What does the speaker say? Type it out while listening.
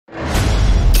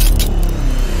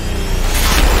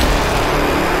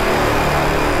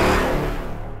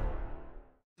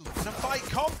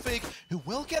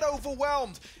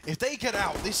overwhelmed. If they get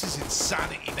out, this is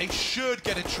insanity. They should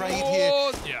get a trade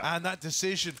here. Yeah. And that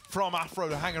decision from Afro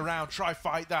to hang around, try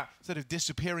fight that, instead of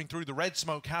disappearing through the red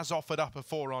smoke, has offered up a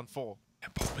 4-on-4.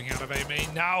 And popping out of A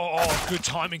main now. Oh, good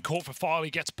timing caught for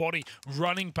Farley. Gets body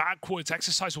running backwards.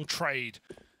 Exercise will trade.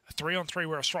 A 3-on-3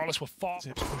 where Astralis were far.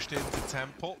 Zips pushed into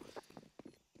Temple.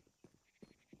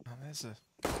 And there's a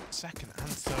second and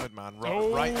third man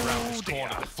right around this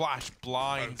corner. The flash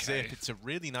blinds Zip. It's a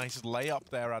really nice layup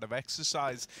there out of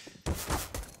Exercise.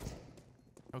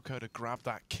 Oko to grab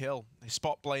that kill. They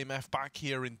spot Blame F back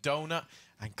here in Donut.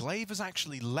 And Glaive has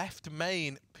actually left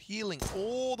main, peeling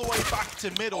all the way back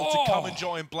to middle to come and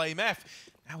join Blame F.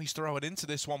 Now he's throwing into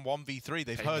this one 1v3.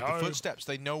 They've heard the footsteps.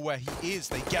 They know where he is.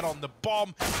 They get on the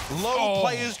bomb. Low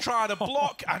players trying to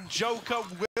block, and Joker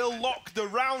will lock the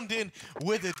round in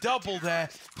with a double there.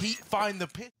 Heat find the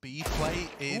pit. B play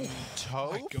in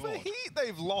tow for Heat.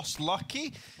 They've lost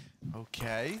Lucky.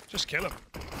 Okay. Just kill him.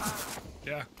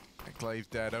 Yeah. Glaive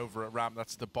dead over at ramp.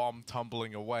 That's the bomb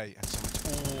tumbling away. And so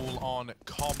it's all on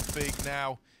Config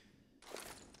now.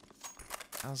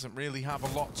 Doesn't really have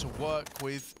a lot to work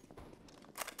with.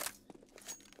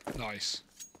 Nice.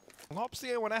 Lops the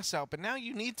A1S out, but now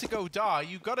you need to go die.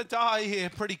 You've got to die here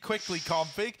pretty quickly,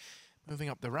 Config. Moving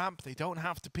up the ramp. They don't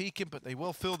have to peek him, but they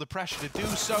will feel the pressure to do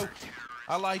so.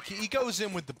 I like it. He goes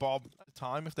in with the bomb at the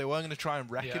time. If they weren't going to try and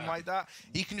wreck him like that,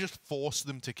 he can just force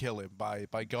them to kill him by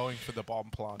going for the bomb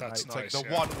plant. That's It's nice, like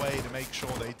the one way to make sure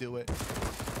they do it.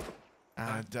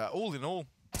 And all in all,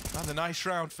 another nice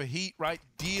round for Heat, right?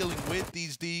 Dealing with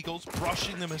these Deagles,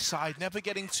 brushing them aside, never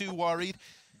getting too worried.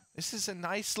 This is a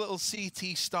nice little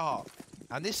CT start.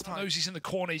 And this time, knows he's in the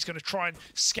corner. He's going to try and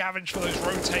scavenge for those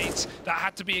rotates. That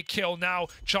had to be a kill. Now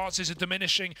chances are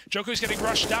diminishing. Joko's getting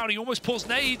rushed down. He almost pulls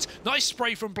nades. Nice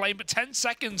spray from Blame, but 10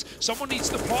 seconds. Someone needs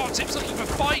the plant. Tip's looking for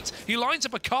fight. He lines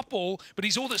up a couple, but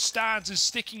he's all that stands, and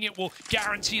sticking it will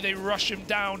guarantee they rush him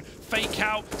down. Fake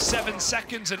out, 7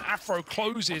 seconds, and Afro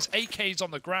closes. AK's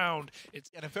on the ground.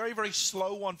 It's a very, very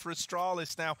slow one for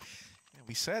Astralis. Now,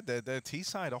 we said that their T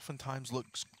side oftentimes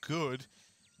looks good.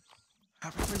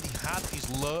 Haven't really had these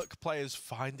lurk players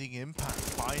finding impact,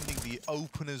 finding the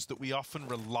openers that we often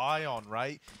rely on,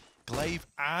 right? Glaive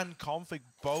and Config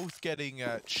both getting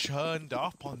churned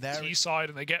up on their T side,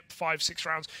 and they get 5-6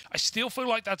 rounds. I still feel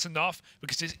like that's enough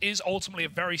because this is ultimately a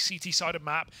very CT-sided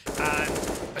map, and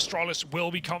Astralis will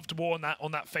be comfortable on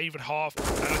that favored half.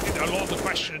 And I think a lot of the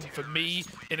question for me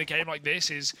in a game like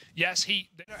this is, yes,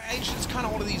 It's kind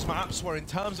of one of these maps where, in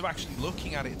terms of actually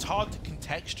looking at it, it's hard to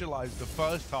contextualize the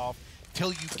first half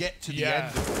till you get to the end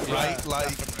of it, right?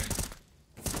 Definitely.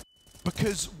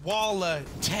 Because while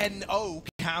 10-0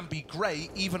 can be great,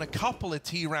 even a couple of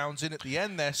T rounds in at the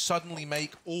end there suddenly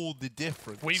make all the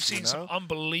difference. We've seen some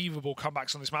unbelievable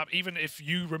comebacks on this map. Even if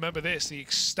you remember this, the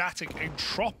ecstatic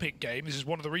Entropic game, this is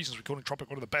one of the reasons we call Entropic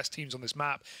one of the best teams on this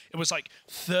map. It was like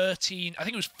 13, I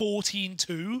think it was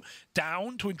 14-2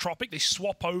 down to Entropic. They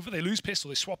swap over, they lose pistol,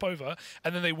 they swap over,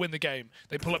 and then they win the game.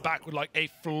 They pull it back with like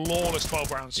a flawless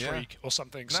 12-round streak or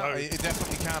something. No, so it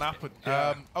definitely can happen.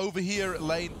 Over here at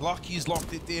lane, Lucky's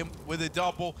locked it in with a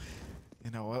double. You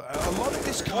know, a lot of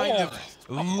this kind of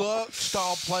lurk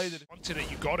style play that wanted it,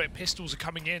 you got it. Pistols are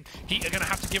coming in. Heat are going to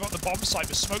have to give up the bomb site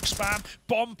for smoke spam,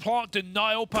 bomb plant,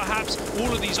 denial perhaps.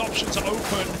 All of these options are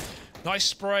open. Nice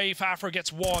spray. Afro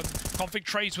gets one. Config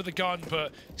trades with a gun,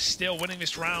 but still winning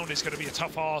this round is going to be a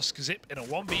tough ask. Zip in a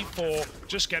 1v4,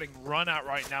 just getting run out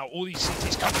right now. All these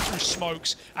CTs coming through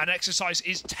smokes, and Exercise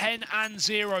is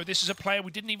 10-0. This is a player we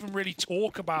didn't even really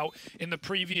talk about in the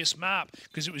previous map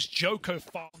because it was Joko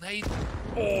Farley.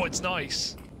 Oh, it's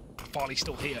nice. Farley's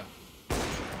still here.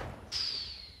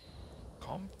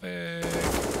 Config.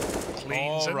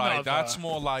 All right, that's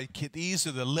more like it. These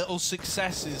are the little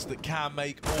successes that can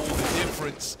make all the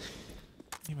difference.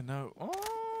 Even though,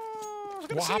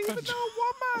 what happened? Even though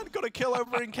one man got a kill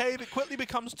over in cave, it quickly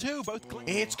becomes two.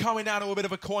 It's coming down to a bit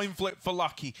of a coin flip for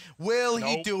Lucky. Will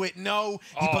he do it? No.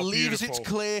 He believes it's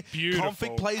clear.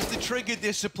 Config plays the trigger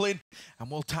discipline,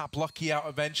 and we'll tap Lucky out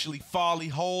eventually. Farley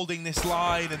holding this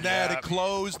line, and there to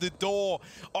close the door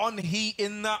on Heat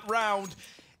in that round.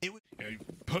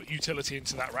 Put utility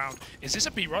into that round. Is this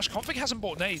a B rush? Config hasn't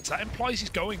bought nades. That implies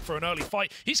he's going for an early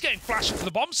fight. He's getting flashed into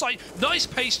the bomb site. Nice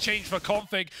pace change for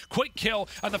Config. Quick kill,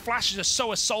 and the flashes are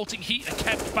so assaulting. Heat are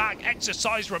kept back.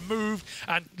 Exercise removed,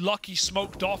 and Lucky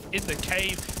smoked off in the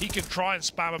cave. He can try and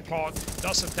spam a plant.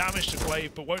 Does some damage to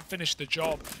Glaive, but won't finish the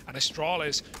job. And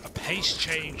Astralis, a pace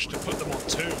change to put them on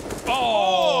 2.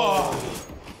 Oh!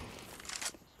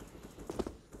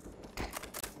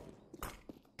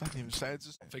 Doesn't even say it's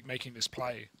just... Config making this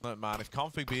play. Look, man, if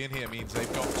Config being here means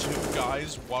they've got two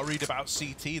guys worried about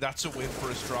CT, that's a win for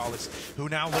Astralis, who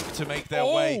now look to make their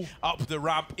way up the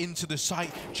ramp into the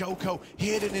site. Joko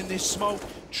hidden in this smoke,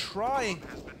 trying...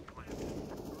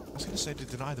 I was going to say to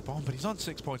deny the bomb, but he's on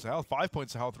 6 points of health, 5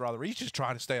 points of health rather. He's just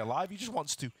trying to stay alive. He just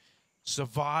wants to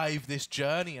survive this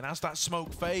journey. And as that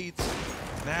smoke fades,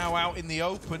 now out in the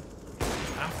open,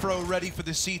 Afro ready for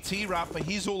the CT wrap, but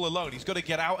he's all alone. He's got to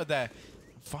get out of there.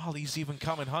 Farley's even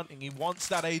coming hunting. He wants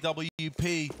that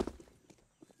AWP.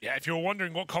 Yeah, if you're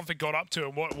wondering what Config got up to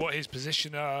and what his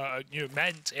position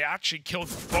meant, it actually killed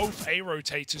both A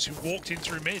rotators who walked in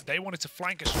through mid. They wanted to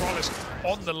flank Astralis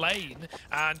on the lane,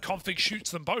 and Config shoots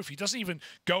them both. He doesn't even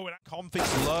go.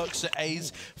 Config lurks at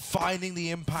A's, finding the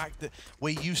impact that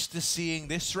we're used to seeing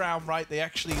this round, right? They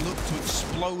actually look to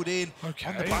explode in on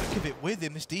the back of it with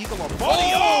him. This Deagle on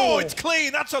body. Oh, it's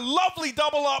clean. That's a lovely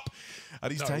double up.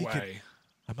 And he's taken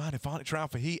a man advantage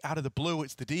round for HEET out of the blue.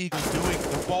 It's the Deagle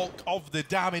doing the bulk of the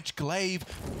damage. Glaive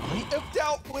might have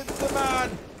dealt with the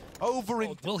man over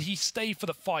in... Will he stay for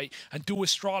the fight and do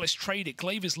Astralis trade it?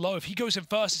 Glaive is low. If he goes in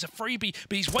first, it's a freebie,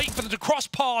 but he's waiting for them to cross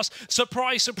pass.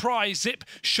 Surprise, surprise. Zip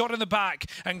shot in the back,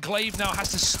 and Glaive now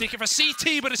has to stick it for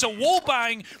CT, but it's a wall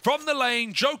bang from the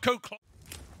lane. Joko...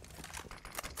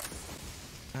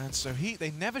 And so HEET,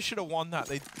 they never should have won that.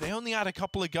 They only had a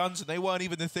couple of guns, and they weren't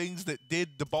even the things that did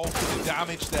the bulk of the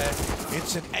damage there.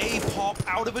 It's an A pop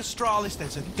out of Astralis.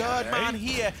 There's a third man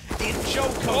here in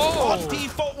Joko on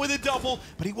default with a double,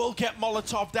 but he will get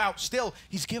Molotoved out. Still,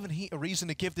 he's given HEET a reason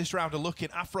to give this round a look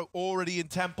in. Afro already in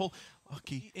Temple.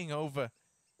 Lucky eating over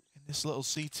in this little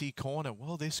CT corner.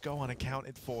 Will this go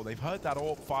unaccounted for? They've heard that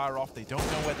AWP fire off. They don't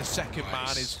know where the second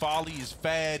man is. Farley is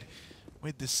fared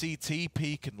with the CT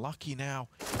peak, and Lucky now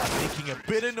making a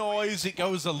bit of noise. It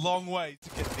goes a long way to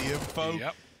get the info.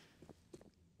 Yep.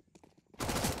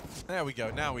 There we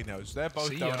go. Now he knows. They're both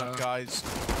donut guys.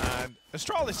 And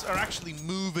Astralis are actually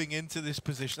moving into this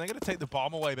position. They're going to take the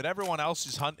bomb away, but everyone else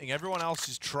is hunting. Everyone else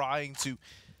is trying to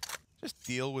just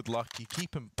deal with Lucky,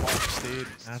 keep him boxed in.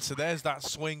 And so there's that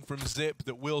swing from Zip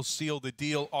that will seal the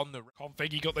deal on the...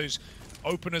 Config, he got those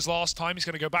openers last time. He's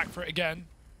going to go back for it again.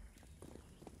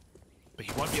 But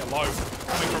he won't be alone.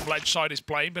 Coming from ledge side is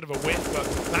Blaine, bit of a whiff, but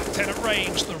that 10 at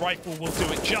range, the rifle will do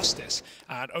it justice.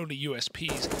 And only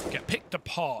USPs get picked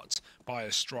apart by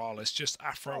Astralis. Just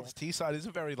Afro. T-side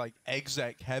isn't very, like,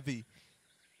 exec heavy.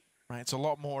 Right, it's a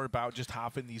lot more about just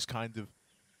having these kind of...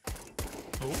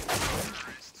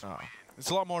 It's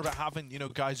a lot more about having, you know,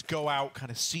 guys go out, kind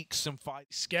of seek some fight.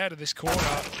 Scared of this corner,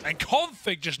 and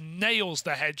Config just nails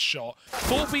the headshot.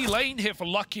 Full B lane here for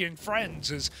Lucky and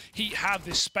friends as HEET have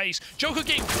this space. Joko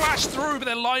getting flashed through, but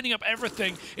they're lining up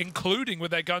everything, including with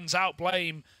their guns out.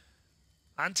 Blame.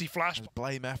 Anti-flash.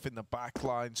 Blame F in the back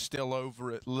line, still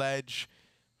over at ledge.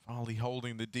 Farley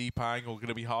holding the deep angle, going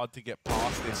to be hard to get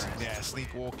past this. Yeah,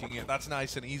 sneak walking it. That's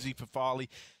nice and easy for Farley.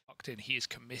 Locked in, he is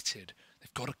committed.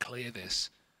 They've got to clear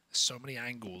this. So many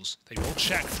angles. They will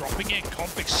check, dropping in.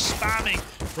 Config spamming,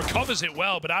 recovers it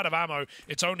well, but out of ammo.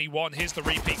 It's only one. Here's the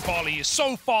repeat. Farley is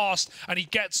so fast, and he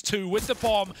gets two with the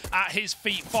bomb at his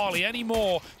feet. Farley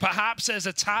anymore. Perhaps there's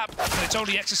a tap, and it's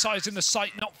only exercised in the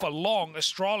sight, not for long.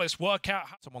 Astralis work out.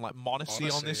 Someone like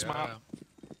Monacy on this map.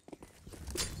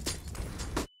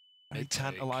 A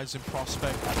tantalizing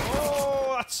prospect.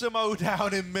 Oh, that's a mo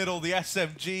down in middle. The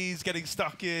SMG's getting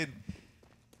stuck in.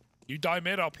 You die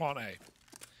mid, I'll plant A.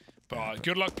 But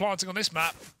good luck planting on this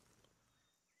map.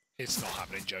 It's not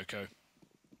happening, Joko.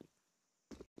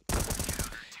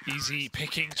 Easy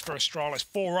pickings for Astralis.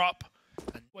 4 up.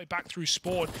 And way back through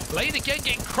spawn. Lane again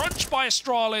getting crunched by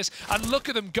Astralis. And look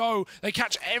at them go. They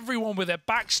catch everyone with their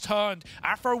backs turned.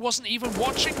 Afro wasn't even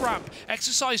watching ramp.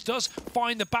 Exercise does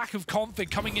find the back of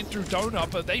Config coming in through Donut,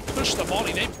 but they push the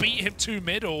molly. They beat him to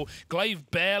middle.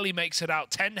 Glaive barely makes it out.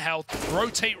 10 health.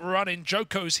 Rotate run in.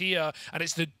 Joko's here. And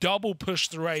it's the double push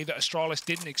through A that Astralis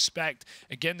didn't expect.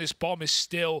 Again, this bomb is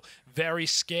still very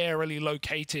scarily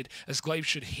located, as Glaive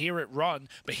should hear it run,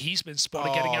 but he's been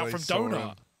spotted getting out from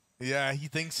Donut. Yeah, he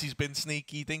thinks he's been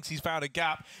sneaky. He thinks he's found a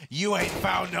gap. You ain't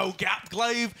found no gap,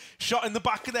 Glaive. Shot in the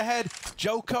back of the head.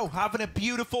 Joko having a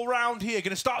beautiful round here. Going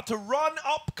to start to run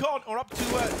up to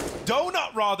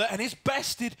Donut, rather, and is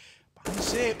bested by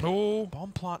Zip.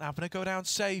 Bomb plant having to go down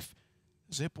safe.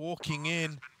 Zip walking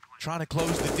in, trying to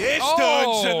close the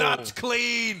distance, and that's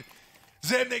clean.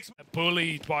 Zip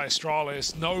bullied by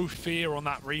Astralis. No fear on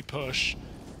that repush.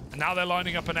 And now they're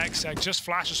lining up an exec, just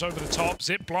flashes over the top.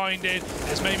 Zip blinded.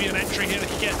 There's maybe an entry here that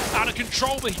can get out of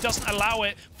control, but he doesn't allow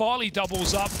it. Farley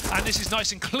doubles up, and this is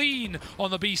nice and clean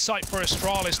on the B site for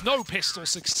Astralis. No pistol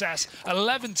success.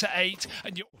 11 to 8,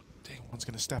 and you're... One's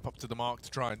going to step up to the mark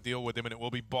to try and deal with him, and it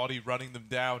will be Body running them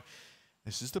down.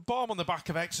 This is the bomb on the back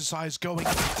of Exercise going into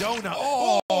Donut.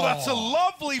 Oh, that's a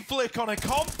lovely flick on a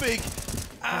config.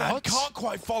 And can't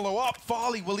quite follow up.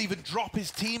 Farley will even drop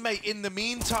his teammate in the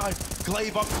meantime.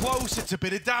 Glaive up close. It's a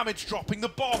bit of damage, dropping the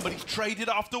bomb, but he's traded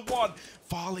after one.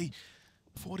 Farley,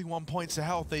 41 points of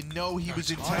health. They know he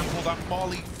was in Temple. That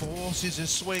molly forces a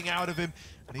swing out of him,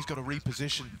 and he's got to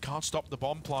reposition. Can't stop the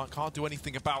bomb plant. Can't do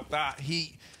anything about that.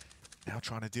 HEET now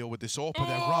trying to deal with this AWP.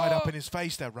 They're right up in his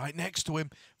face. They're right next to him.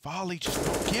 Farley just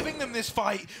not giving them this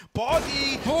fight.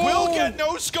 Body will get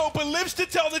no scope and lives to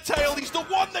tell the tale. He's the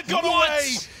one that got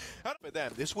away. For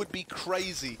them, this would be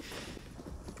crazy.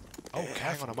 Oh,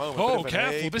 hang on a moment. Oh,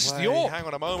 careful. This is the AWP. Hang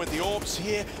on a moment. The AWP's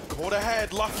here. Caught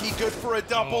ahead. Lucky, good for a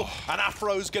double. And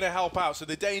Afro's going to help out. So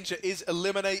the danger is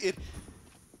eliminated.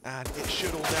 And it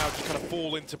should all now just kind of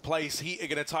fall into place. HEET are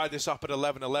going to tie this up at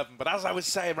 11-11. But as I was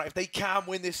saying, right, if they can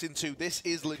win this in two, this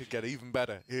is could get even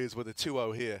better. Here's with a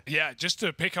 2-0 here. Yeah, just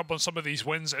to pick up on some of these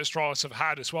wins that Astralis have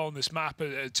had as well on this map,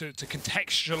 to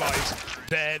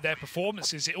contextualize their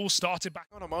performances. It all started back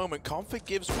on a moment. Config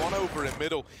gives one over in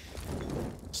middle.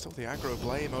 Still the aggro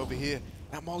Blame over here.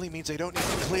 That molly means they don't need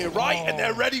to clear right, and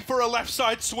they're ready for a left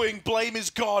side swing. Blame is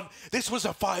gone. This was a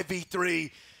 5v3.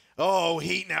 Oh,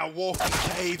 HEET now walking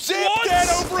cave. Zip dead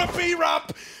over a B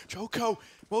ramp. Joko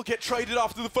will get traded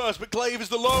after the first, but Glaive is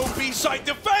the lone B-side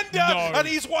defender, and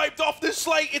he's wiped off the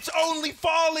slate. It's only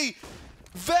Farley,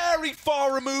 very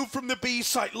far removed from the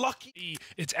B-side. Lucky.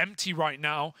 It's empty right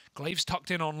now. Glaive's tucked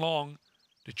in on long.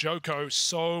 The Joko,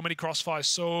 so many crossfires,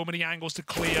 so many angles to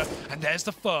clear, and there's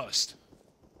the first.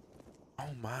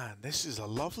 Oh man, this is a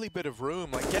lovely bit of room.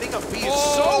 Like, getting up B is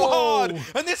so hard,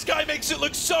 and this guy makes it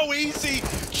look so easy.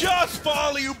 Just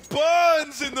Farley who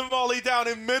burns in the volley down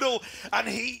in middle, and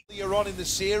HEET are on in the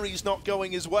series, not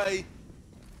going his way.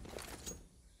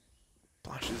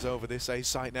 Flashes over this A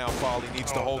site now. Farley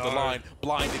needs to hold the line.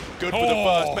 Blinded, good for the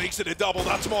first, makes it a double.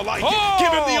 That's more like it.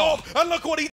 Give him the AWP, and look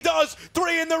what he does.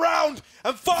 3 in the round,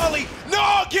 and Farley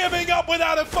not giving up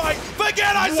without a fight.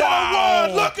 Forget I said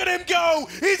a word. Look at him go.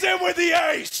 He's in with the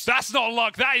ace. That's not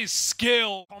luck. That is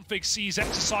skill. Config sees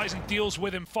Exercise and deals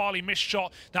with him. Farley missed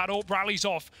shot. That AWP rallies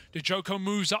off. The Joko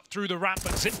moves up through the ramp,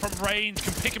 but Zip from range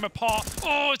can pick him apart.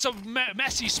 Oh, it's a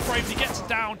messy spray, but he gets it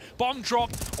down. Bomb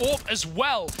drop. AWP as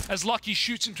well as Lucky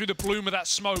shoots him through the bloom of that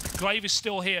smoke. Glaive is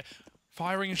still here,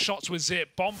 firing shots with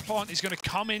Zip. Bomb plant is going to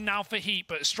come in now for HEET,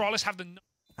 but Astralis have the...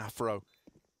 Afro.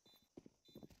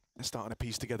 They're starting to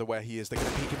piece together where he is. They're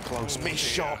going to peek him close. Missed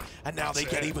shot. And now they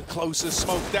get even closer.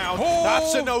 Smoke down.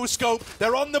 That's a no-scope.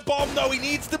 They're on the bomb, though. He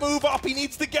needs to move up. He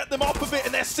needs to get them off of it.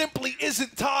 And there simply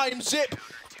isn't time. Zip,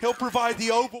 he'll provide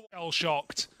the over.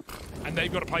 Shocked. And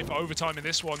they've got to play for overtime in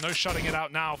this one. No shutting it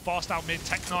out now. Fast out mid.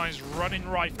 Tech9's running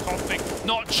right. Config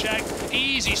not checked.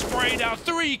 Easy spray down.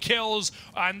 3 kills.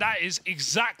 And that is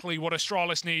exactly what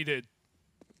Astralis needed.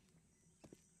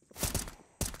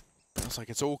 Feels like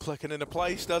it's all clicking into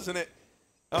place, doesn't it?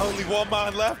 Only one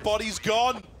man left. Body's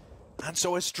gone. And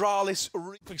so Astralis...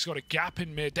 Config's got a gap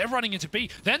in mid. They're running into B.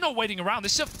 They're not waiting around.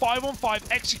 This is a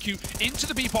 5-on-5 execute into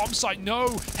the B bomb site.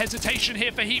 No hesitation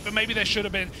here for HEET, but maybe there should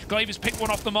have been. Glaive has picked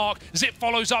one off the mark. Zip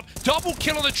follows up. Double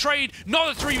kill on the trade.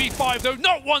 Not a 3v5, though.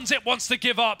 Not one Zip wants to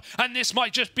give up. And this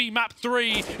might just be map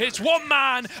 3. It's one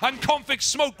man, and Config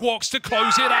smoke walks to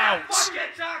close it out.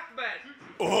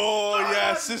 Oh,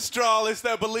 yes, Astralis,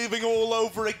 they're believing all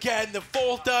over again. The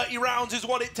 4 dirty rounds is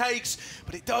what it takes,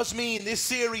 but it does mean this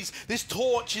series, this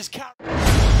torch is carried.